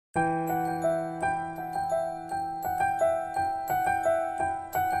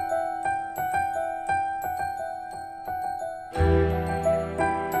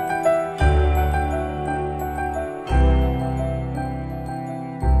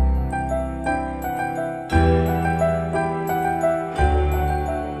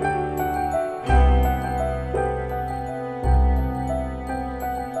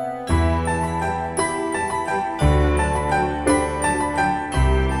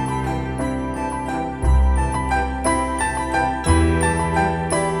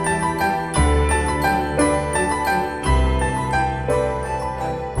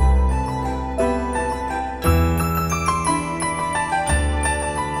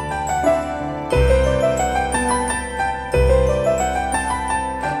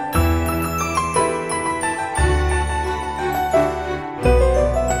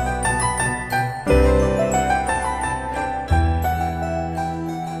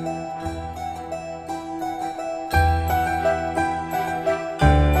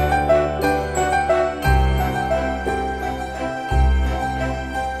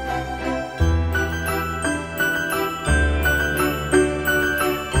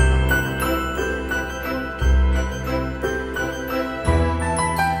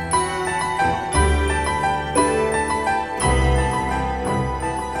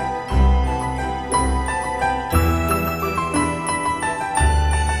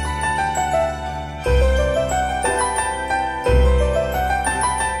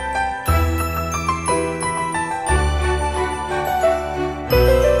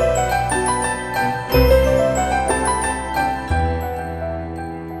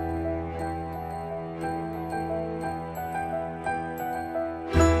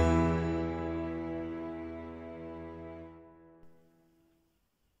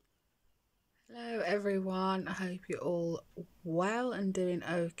everyone, I hope you're all well and doing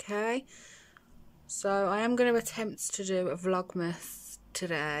okay. So I am going to attempt to do a Vlogmas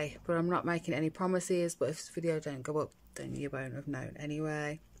today, but I'm not making any promises. But if this video don't go up, then you won't have known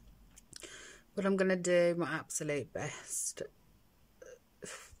anyway. But I'm going to do my absolute best.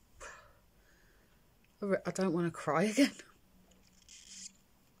 I don't want to cry again.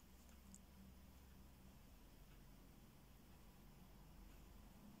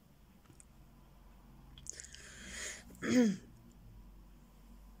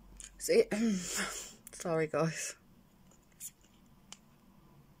 See, sorry guys.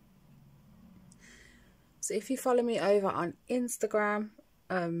 So if you follow me over on Instagram,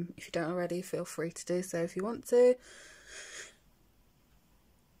 if you don't already, feel free to do so if you want to.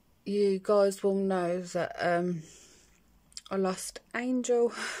 You guys will know that I lost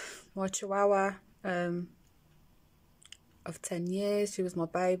Angel, my chihuahua, of 10 years. She was my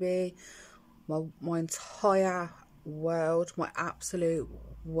baby, my entire world, my absolute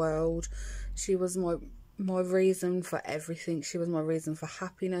world. She was my reason for everything. She was my reason for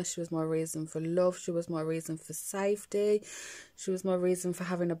happiness. She was my reason for love. She was my reason for safety. She was my reason for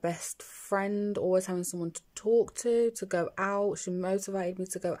having a best friend, always having someone to talk to go out. She motivated me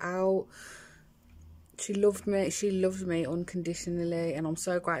to go out. She loved me. She loved me unconditionally, and I'm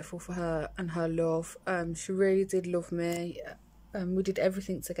so grateful for her and her love. She really did love me. We did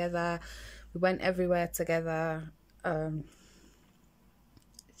everything together. We went everywhere together.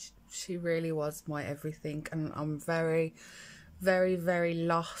 She really was my everything, and I'm very, very, very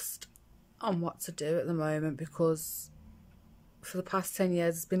lost on what to do at the moment, because for the past 10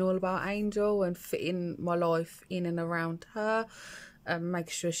 years it's been all about Angel and fitting my life in and around her, and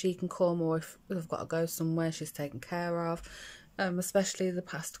making sure she can come, or if I've got to go somewhere, she's taken care of. Especially the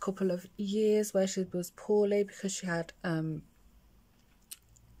past couple of years where she was poorly because she had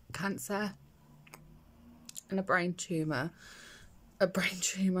cancer and a brain tumour.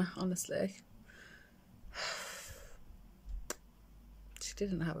 Honestly. She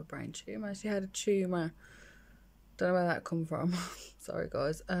didn't have a brain tumour. She had a tumour. Don't know where that come from. Sorry,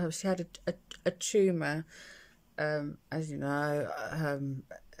 guys. She had a tumour, as you know,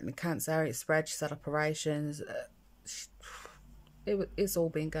 and cancer. It spread. She's had operations. It's all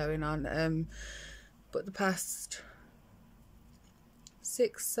been going on. But the past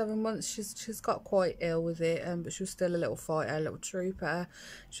 6-7 months she's got quite ill with it, but she was still a little fighter, a little trooper.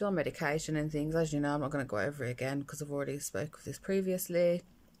 She's on medication and things, as you know. I'm not going to go over it again because I've already spoke of this previously.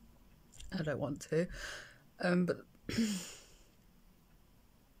 I don't want to, but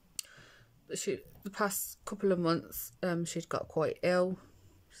the past couple of months she'd got quite ill,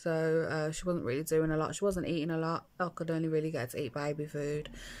 so she wasn't really doing a lot. She wasn't eating a lot. I could only really get her to eat baby food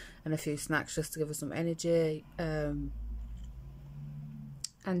and a few snacks just to give her some energy.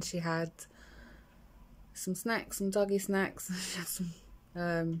 And she had some snacks, some doggy snacks. She had some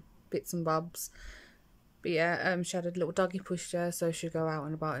bits and bobs. But yeah, she had a little doggy pusher, so she'd go out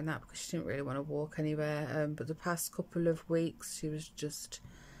and about in that because she didn't really want to walk anywhere. But the past couple of weeks, she was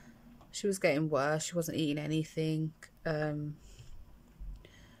getting worse. She wasn't eating anything. Apart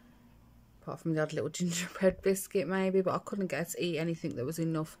from the odd little gingerbread biscuit maybe, but I couldn't get her to eat anything that was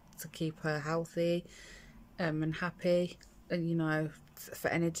enough to keep her healthy and happy. And, you know, for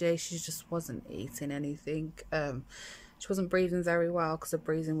energy, she just wasn't eating anything. She wasn't breathing very well because her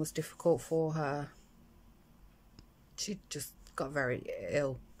breathing was difficult for her. She just got very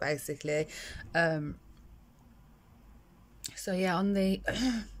ill, basically. So yeah, on the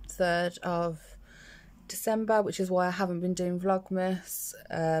 3rd of December, which is why I haven't been doing Vlogmas,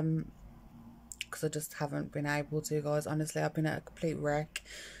 because I just haven't been able to, guys. Honestly, I've been at a complete wreck.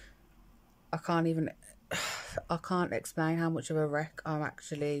 I can't explain how much of a wreck I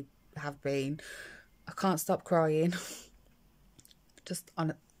actually have been. I can't stop crying.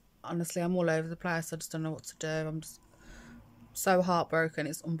 Honestly, I'm all over the place. I just don't know what to do. I'm just so heartbroken.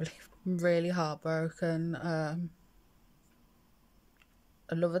 It's unbelievable. I'm really heartbroken. I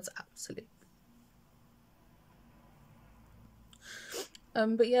love it absolutely.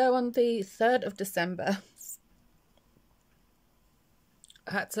 But yeah, on the 3rd of December,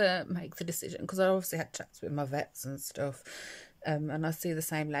 I had to make the decision because I obviously had chats with my vets and stuff, and I see the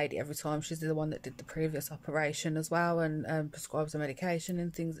same lady every time. She's the one that did the previous operation as well, and prescribes the medication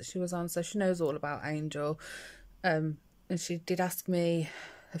and things that she was on, so she knows all about Angel. And she did ask me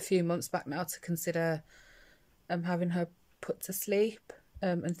a few months back now to consider having her put to sleep,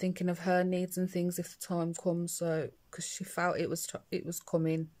 and thinking of her needs and things if the time comes. So because she felt it was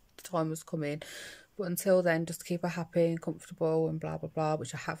coming, the time was coming. But until then, just to keep her happy and comfortable and blah, blah, blah,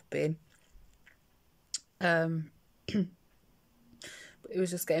 which I have been. But it was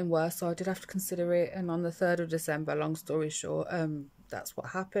just getting worse, so I did have to consider it. And on the 3rd of December, long story short, that's what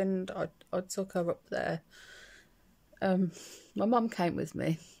happened. I took her up there. My mum came with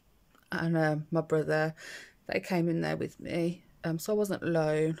me, and my brother, they came in there with me. So I wasn't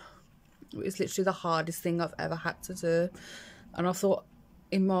alone. It was literally the hardest thing I've ever had to do. And I thought,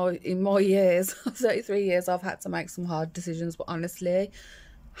 in my years, 33 years, I've had to make some hard decisions. But honestly,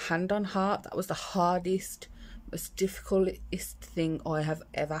 hand on heart, that was the hardest, most difficultest thing I have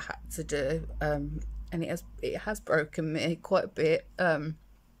ever had to do. And it has broken me quite a bit. I'm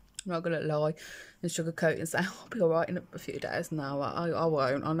not gonna lie and sugarcoat and say I'll be alright in a few days. No, I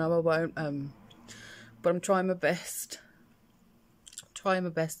won't. I know I won't. But I'm trying my best. Trying my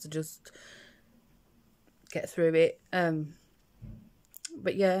best to just get through it.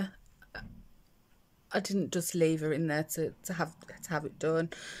 But yeah, I didn't just leave her in there to have it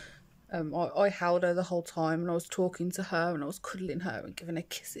done. I held her the whole time, and I was talking to her, and I was cuddling her and giving her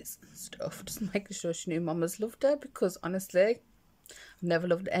kisses and stuff, just making sure she knew Mama's loved her, because honestly, I've never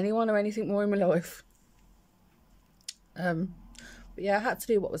loved anyone or anything more in my life. But yeah, I had to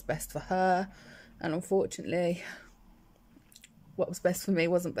do what was best for her, and unfortunately, what was best for me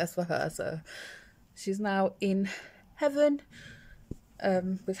wasn't best for her. So she's now in heaven,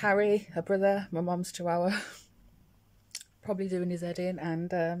 with Harry, her brother, my mum's chihuahua, probably doing his head in,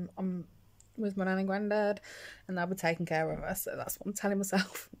 and I'm with my nan and granddad, and they'll be taking care of her. So that's what I'm telling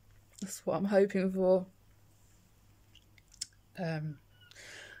myself. That's what I'm hoping for.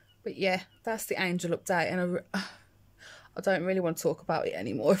 But yeah, that's the angel update, and I don't really want to talk about it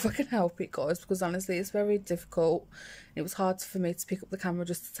anymore if I can help it, guys, because honestly it's very difficult. It was hard for me to pick up the camera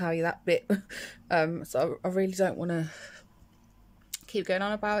just to tell you that bit. So I really don't want to keep going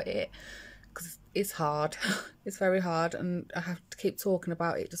on about it, because it's hard. It's very hard, and I have to keep talking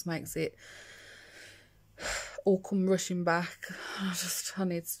about it. It just makes it all come rushing back. I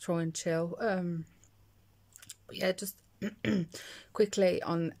need to try and chill. But yeah, just quickly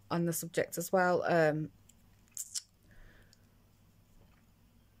on the subject as well.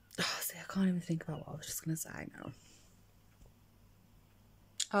 See, I can't even think about what I was just gonna say now.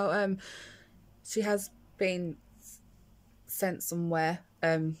 Oh, she has been sent somewhere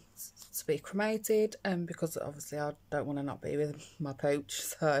to be cremated, because obviously I don't want to not be with my pooch.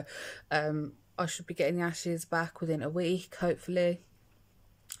 So I should be getting the ashes back within a week, hopefully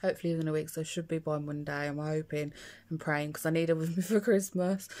within a week. So it should be by Monday, I'm hoping and praying, because I need her with me for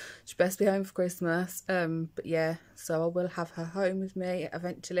Christmas. She best be home for Christmas. But yeah, so I will have her home with me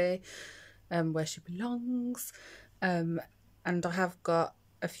eventually, where she belongs. And I have got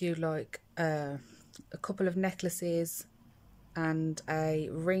a few, like a couple of necklaces and a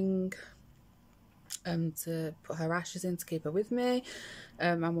ring to put her ashes in, to keep her with me,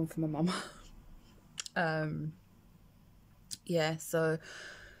 and one for my mum. Yeah, so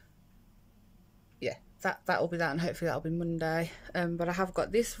yeah, that'll be that, and hopefully that'll be Monday. But I have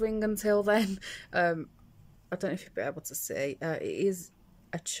got this ring until then. I don't know if you'll be able to see. It is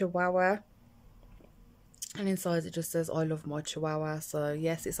a chihuahua, and inside it just says I love my chihuahua. So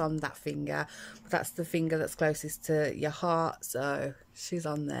yes, it's on that finger, but that's the finger that's closest to your heart, so she's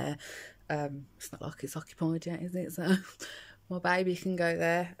on there. It's not like it's occupied yet, is it? So my baby can go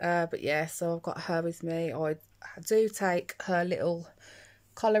there. But yeah, so I've got her with me. I do take her little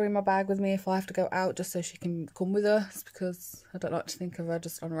collar in my bag with me if I have to go out, just so she can come with us, because I don't like to think of her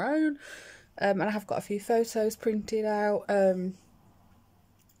just on her own. And I have got a few photos printed out.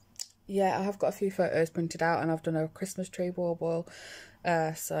 Yeah, I have got a few photos printed out, and I've done a Christmas tree bauble,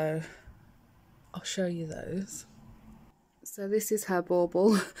 so I'll show you those. So this is her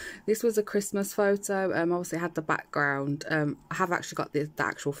bauble. This was a Christmas photo. Obviously it had the background. I have actually got the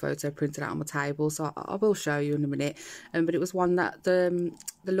actual photo printed out on my table, so I will show you in a minute. But it was one that the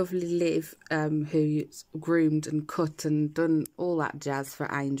lovely Liv, who groomed and cut and done all that jazz for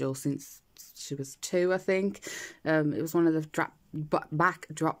Angel since she was 2, I think. It was one of the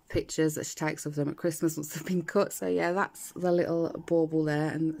backdrop pictures that she takes of them at Christmas once they've been cut. So yeah, that's the little bauble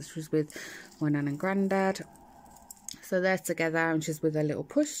there, and she was with my nan and granddad. So they're together, and she's with her little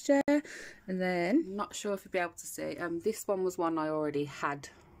pushchair. And then, not sure if you'll be able to see, this one was one I already had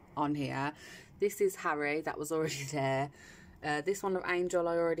on here. This is Harry, that was already there. This one of Angel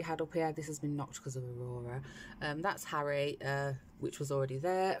I already had up here. This has been knocked because of Aurora. That's Harry, which was already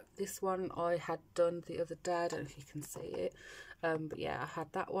there. This one I had done the other day. I don't know if you can see it. But yeah, I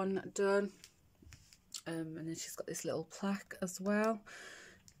had that one done. And then she's got this little plaque as well.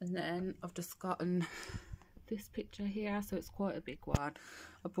 And then I've just gotten this picture here, so it's quite a big one.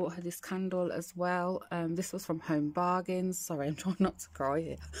 I bought her this candle as well. This was from Home Bargains. Sorry, I'm trying not to cry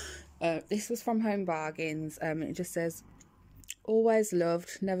here. This was from Home Bargains. It just says always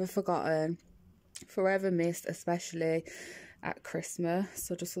loved, never forgotten, forever missed, especially at Christmas.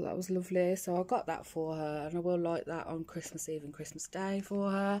 So I just thought that was lovely, so I got that for her, and I will light that on Christmas Eve and Christmas Day for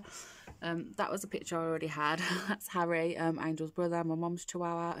her. That was a picture I already had. That's Harry, Angel's brother, my mum's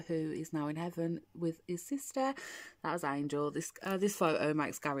chihuahua, who is now in heaven with his sister. That was Angel. This photo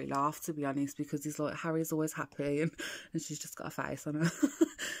makes Gary laugh, to be honest, because he's like, Harry's always happy and she's just got a face on her.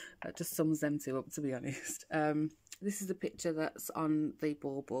 That just sums them two up, to be honest. This is the picture that's on the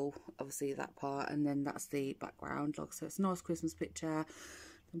bauble, obviously that part, and then that's the background log. So it's a nice Christmas picture.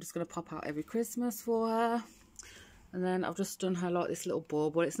 I'm just going to pop out every Christmas for her. And then I've just done her like this little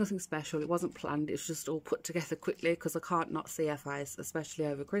bauble. It's nothing special, it wasn't planned, it's just all put together quickly because I can't not see her face, especially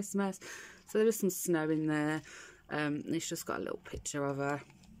over Christmas. So there is some snow in there. It's just got a little picture of her.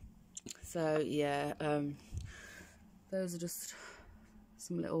 So yeah, those are just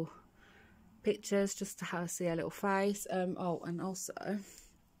some little pictures just to how I see her little face. Oh, and also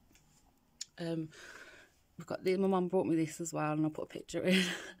we've got my mum brought me this as well, and I put a picture in.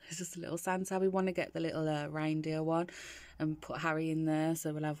 It's just a little Santa. We want to get the little reindeer one and put Harry in there,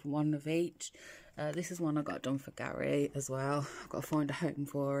 so we'll have one of each. This is one I got done for Gary as well. I've got to find a home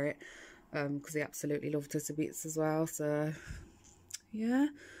for it because he absolutely loved her to bits as well. So yeah,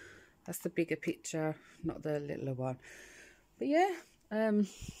 that's the bigger picture, not the littler one. But yeah,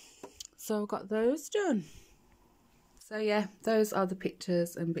 so I've got those done. So yeah, those are the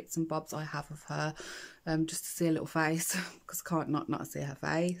pictures and bits and bobs I have of her, just to see a little face, because I can't not see her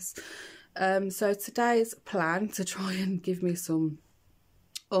face. So today's plan to try and give me some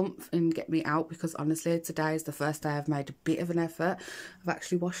oomph and get me out, because honestly today is the first day I've made a bit of an effort. I've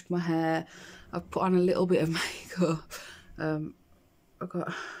actually washed my hair, I've put on a little bit of makeup, I've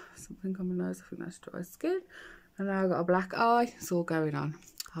got something on my nose, I think that's dry skin, and now I've got a black eye. It's all going on.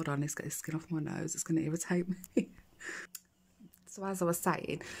 Hold on, let's get this skin off my nose, it's going to irritate me. So as I was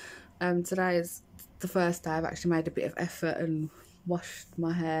saying, today is the first day I've actually made a bit of effort and washed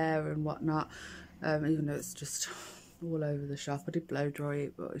my hair and whatnot, even though it's just all over the shop. I did blow dry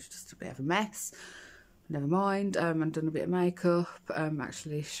it, but it's just a bit of a mess. Never mind. I've done a bit of makeup,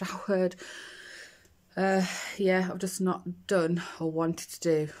 actually showered. Yeah, I've just not done or wanted to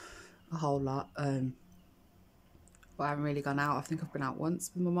do a whole lot. But I haven't really gone out. I think I've been out once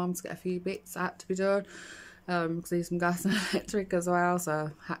with my mum to get a few bits that had to be done. Because I need some gas and electric as well,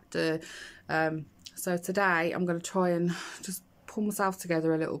 so I had to. So today I'm going to try and just pull myself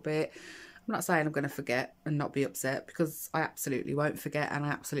together a little bit. I'm not saying I'm going to forget and not be upset, because I absolutely won't forget, and I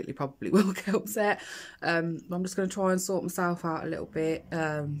absolutely probably will get upset. I'm just going to try and sort myself out a little bit,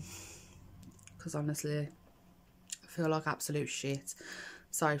 because honestly I feel like absolute shit.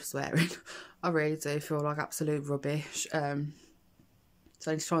 Sorry for swearing. I really do feel like absolute rubbish. So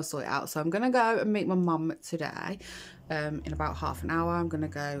I need to try and sort it out. So I'm going to go and meet my mum today. In about half an hour, I'm going to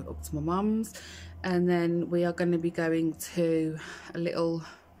go up to my mum's. And then we are going to be going to a little,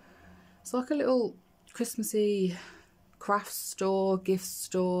 it's like a little Christmassy craft store, gift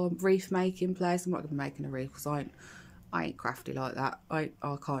store, wreath making place. I'm not going to be making a wreath because I ain't crafty like that. I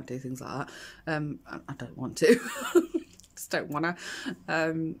can't do things like that. I don't want to. Just don't want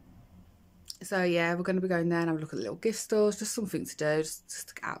to. So yeah, we're going to be going there and have a look at the little gift stores, just something to do, just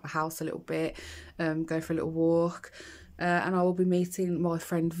to get out of the house a little bit, go for a little walk. And I will be meeting my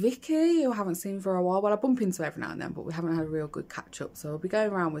friend Vicky, who I haven't seen for a while. Well, I bump into her every now and then, but we haven't had a real good catch up. So I'll be going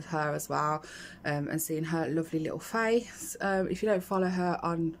around with her as well, and seeing her lovely little face. If you don't follow her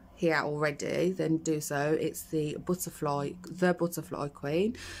on here already, then do so. It's the Butterfly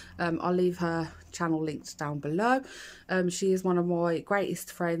Queen. I'll leave her channel linked down below. She is one of my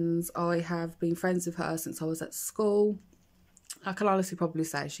greatest friends. I have been friends with her since I was at school. I can honestly probably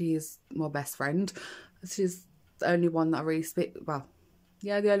say she is my best friend. She's the only one that I really speak, well,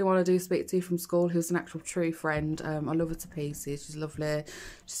 yeah, the only one I do speak to from school who's an actual true friend. I love her to pieces. She's lovely.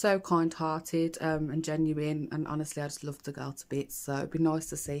 She's so kind-hearted and genuine, and honestly I just love the girl to bits. So it'd be nice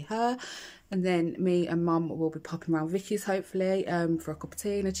to see her. And then me and mum will be popping around Vicky's hopefully for a cup of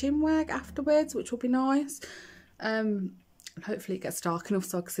tea and a chinwag afterwards, which will be nice. And hopefully it gets dark enough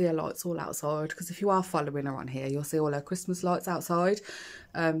so I can see her lights all outside, because if you are following her on here, you'll see all her Christmas lights outside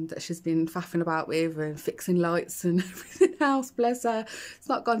that she's been faffing about with and fixing lights and everything else, bless her. It's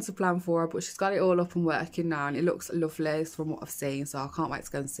not gone to plan for her, but she's got it all up and working now, and it looks lovely from what I've seen, so I can't wait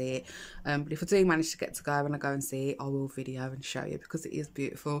to go and see it. But if I do manage to get to go and I go and see it, I will video and show you, because it is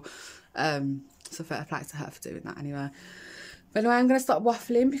beautiful. So fair play to her for doing that anyway. But anyway, I'm going to stop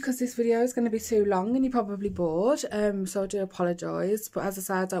waffling because this video is going to be too long and you're probably bored. So I do apologise. But as I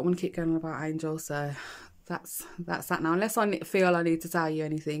said, I don't want to keep going on about Angel. So that's that now. Unless I feel I need to tell you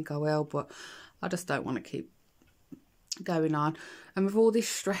anything, I will. But I just don't want to keep going on. And with all this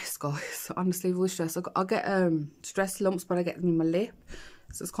stress, guys, honestly, with all this stress, I get stress lumps, but I get them in my lip.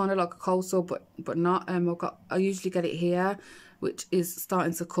 So it's kind of like a cold sore, but not. I usually get it here, which is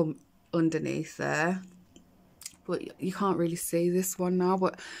starting to come underneath there. But you can't really see this one now,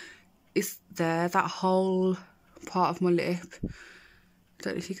 but it's there. That whole part of my lip, I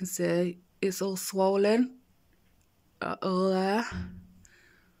don't know if you can see, it's all swollen. All there.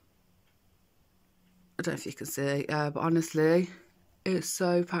 I don't know if you can see, but honestly, it's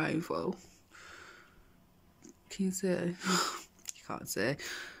so painful. Can you see? You can't see.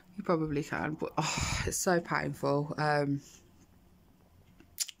 You probably can, but oh, it's so painful.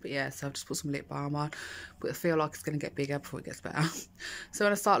 But yeah, so I've just put some lip balm on, but I feel like it's going to get bigger before it gets better. So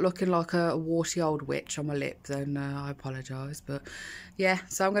when I start looking like a warty old witch on my lip, then I apologise. But yeah,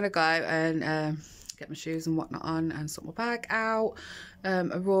 so I'm going to go and get my shoes and whatnot on and sort my bag out.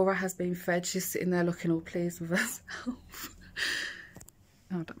 Aurora has been fed. She's sitting there looking all pleased with herself.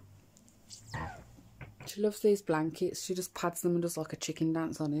 Hold on. She loves these blankets. She just pads them and does like a chicken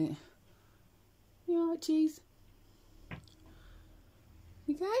dance on it. You alright, cheese?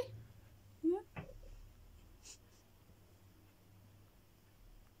 You okay? Yeah.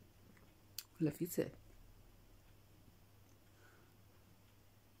 Love you too.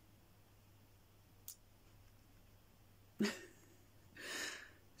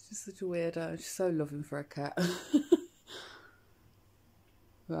 She's such a weirdo. She's so loving for a cat.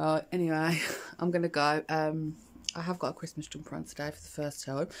 Right, anyway, I'm gonna go. I have got a Christmas jumper on today for the first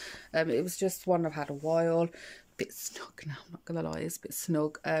time. It was just one I've had a while. Bit snug now, I'm not gonna lie, it's a bit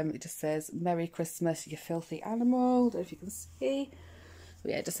snug. It just says Merry Christmas, you filthy animal. Don't know if you can see.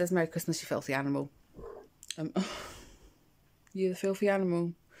 But yeah, it just says Merry Christmas, you filthy animal. You the filthy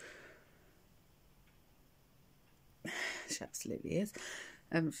animal. She absolutely is.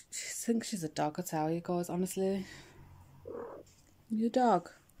 She thinks she's a dog, I tell you guys, honestly. You're a dog.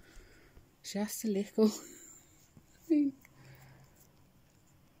 She has to lick all.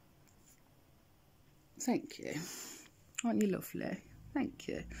 Thank you. Aren't you lovely? Thank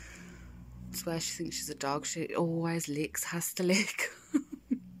you. I swear she thinks she's a dog. She always licks, has to lick.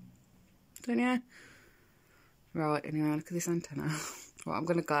 Don't you? Right, anyway, look at this antenna. Right, I'm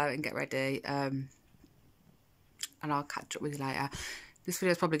going to go and get ready. And I'll catch up with you later. This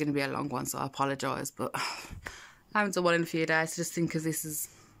video is probably going to be a long one, so I apologise. But I haven't done one in a few days. So just think of this as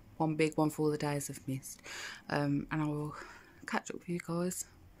one big one for all the days I've missed. And I will catch up with you guys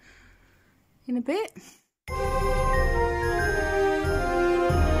in a bit.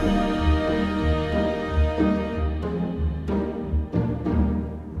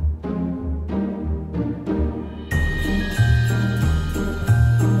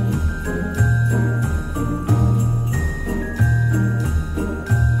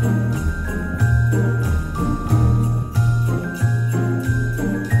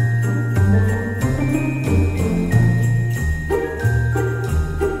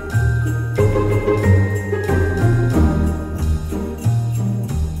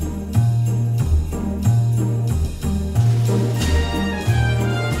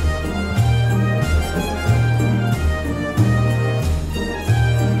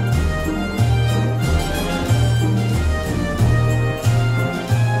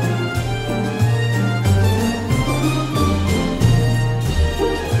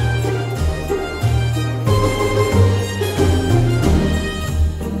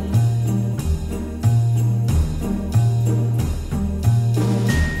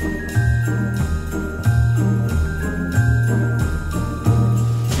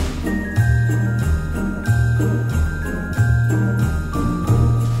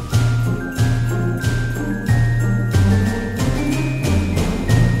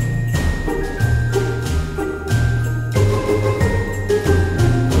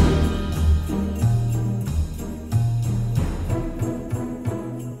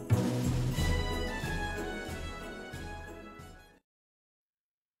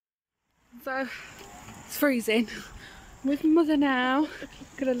 So it's freezing. I'm with my mother now.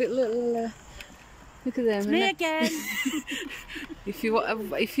 Got a little look at them. It's me again.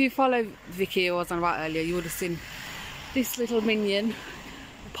 If you follow Vicky, who I was on about earlier, you would have seen this little minion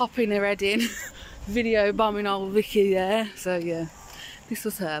popping her head in, video bombing old Vicky there. So yeah, this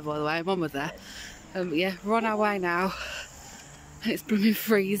was her, by the way, my mother. But yeah, we're on our way now, and it's blooming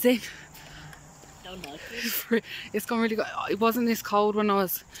freezing. Don't know. It's gone really good. It wasn't this cold when I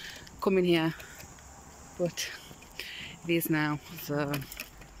was coming here, but it is now. So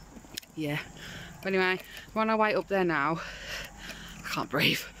yeah. But anyway, we're on our way up there now. I can't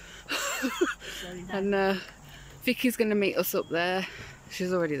breathe. And Vicky's gonna meet us up there.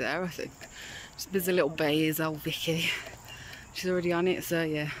 She's already there, I think. There's a little bee, old Vicky. She's already on it, so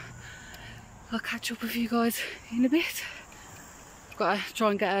yeah. I'll catch up with you guys in a bit. I've got to try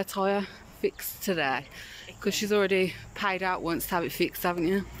and get her tyre fixed today because she's already paid out once to have it fixed, haven't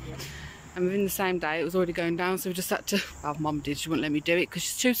you? Yeah. And within the same day it was already going down, so we just had to, well, Mum did, she wouldn't let me do it because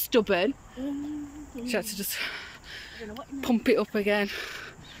she's too stubborn. She had to just pump it up again.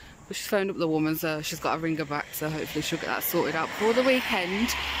 But she's phoned up the woman, so she's got to ring her back, so hopefully she'll get that sorted out before the weekend.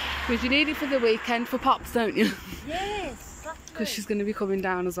 Because you need it for the weekend for Pops, don't you? Yes, because she's going to be coming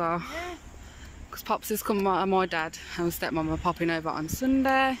down as well. Because Pops is coming, my dad and stepmom are popping over on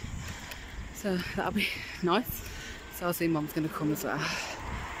Sunday, so that'll be nice. So I'll see Mum's going to come as well.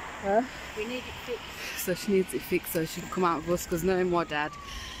 We need it fixed. So she needs it fixed so she can come out with us, because knowing my dad,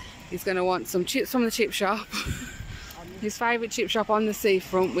 he's going to want some chips from the chip shop. His favourite chip shop on the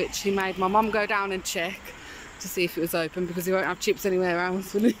seafront, which he made my mum go down and check to see if it was open, because he won't have chips anywhere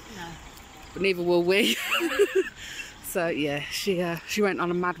else, will he? No. But neither will we. So yeah, she went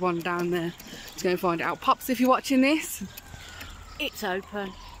on a mad one down there to go and find it out. Pops, if you're watching this, It's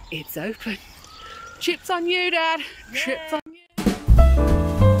open. it's open. Chips on you, Dad. Yeah. Chips on you.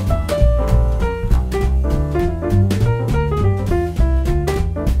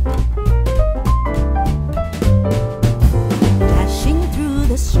 Dashing through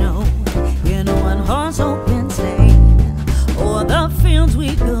the snow in a one-horse open sleigh, o'er the fields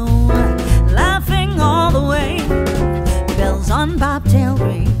we go, laughing all the way. Bells on bobtail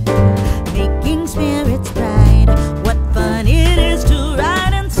ring, making spirits bright. What fun it is to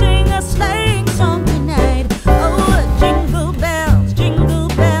ride and sing a sleighing song tonight. Oh, jingle bells, jingle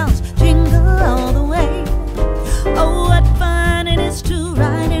all the way. Oh, what fun it is to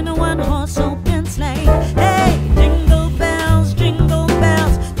ride in a one-horse open sleigh. Hey, jingle bells, jingle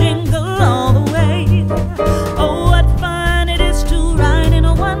all the way. Oh, what fun it is to ride in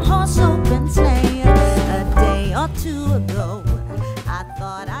a one-horse open sleigh. A day or two ago, I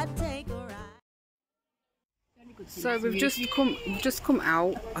thought I'd take a ride. So we've just come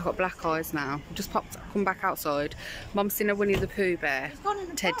out. I've got black eyes now. We've just come back outside. Mum's seen a Winnie the Pooh bear,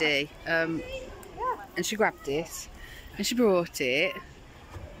 Teddy, and she grabbed it and she brought it.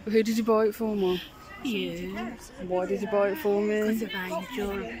 But who did you buy it for, Mum? You. Why did you buy it for me? Because of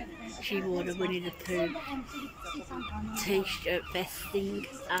Angel. She wore a Winnie the Pooh t-shirt vest thing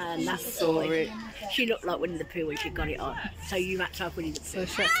last Saw night. it. She looked like Winnie the Pooh when she got it on. So you had to have Winnie the Pooh. So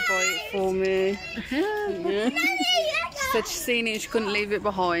she had to buy it for me. Yeah. She said she'd seen it and she couldn't leave it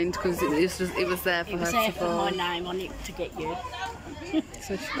behind because it was there for It was her there to for my buy. name on it to get you.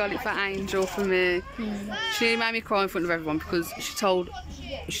 So she got it for Angel for me. She made me cry in front of everyone because she told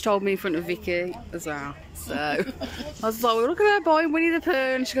me in front of Vicky as well. So I was like, well, look at her buying Winnie the Pooh,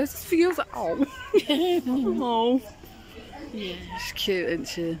 and she goes, "It's for you." I was like, oh, oh, Yeah. she's cute, isn't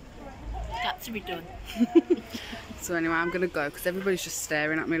she? Got to be done. So anyway, I'm gonna go because everybody's just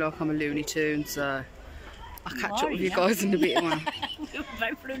staring at me like I'm a Looney Tune. So I'll catch up with you guys in a bit. Now. We're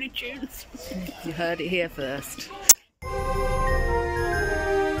both Looney Tunes. You heard it here first.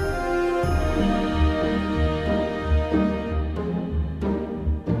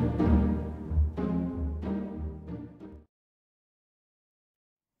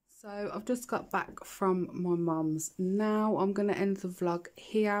 So I've just got back from my mum's now. I'm going to end the vlog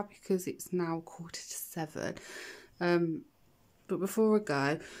here because it's now 7:15. But before I go,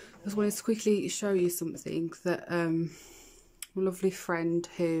 I just wanted to quickly show you something that my lovely friend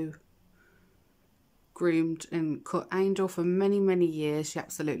who groomed and cut Angel for many years, she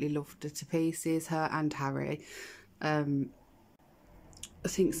absolutely loved her to pieces, her and Harry. I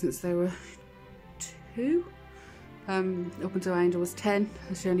think since they were 2. Up until Angel was 10.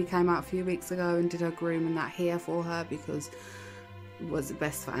 She only came out a few weeks ago and did her groom and that here for her because it was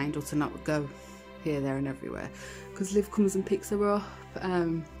best for Angel to not go here, there and everywhere, because Liv comes and picks her up,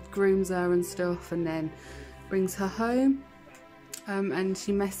 grooms her and stuff, and then brings her home. And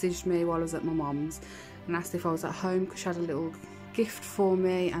she messaged me while I was at my mum's and asked if I was at home because she had a little gift for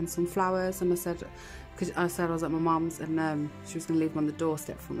me and some flowers, and I said I was at my mum's and she was going to leave them on the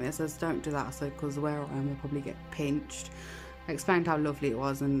doorstep for me. I said, don't do that. I said, because where I am, I'll probably get pinched. I explained how lovely it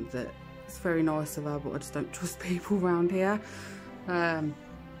was and that it's very nice of her, but I just don't trust people around here.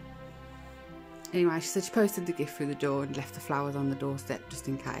 Anyway, she said she posted the gift through the door and left the flowers on the doorstep just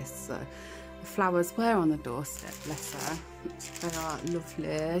in case. So the flowers were on the doorstep, bless her. They are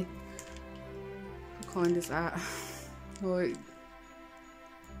lovely. How kind is that? Like,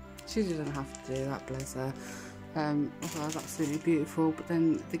 she didn't have to do that, bless her. I thought it was absolutely beautiful. But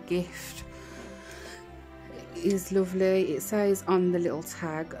then the gift is lovely. It says on the little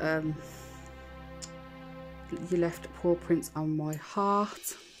tag, you left paw prints on my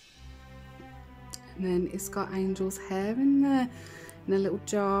heart. And then it's got Angel's hair in there, in a little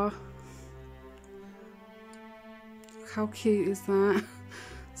jar. How cute is that?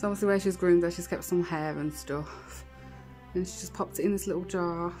 So obviously where she's groomed her, she's kept some hair and stuff. And she just popped it in this little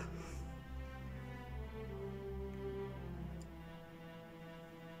jar.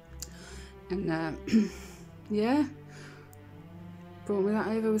 And yeah, brought me that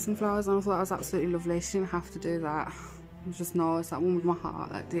over with some flowers, and I thought that was absolutely lovely. She didn't have to do that. It was just nice, that warmed my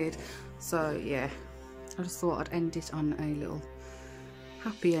heart, that did. So yeah, I just thought I'd end it on a little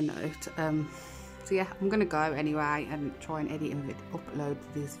happier note. So yeah, I'm gonna go anyway and try and edit and upload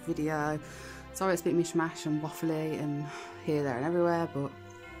this video. Sorry it's a bit mishmash and waffly and here, there and everywhere, but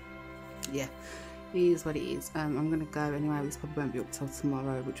yeah, it is what it is. I'm gonna go anyway. This probably won't be up till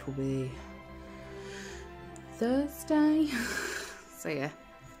tomorrow, which will be Thursday. So yeah,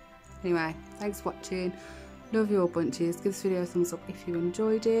 anyway, thanks for watching. Love you all bunches. Give this video a thumbs up if you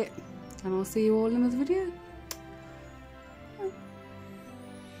enjoyed it, and I'll see you all in another video.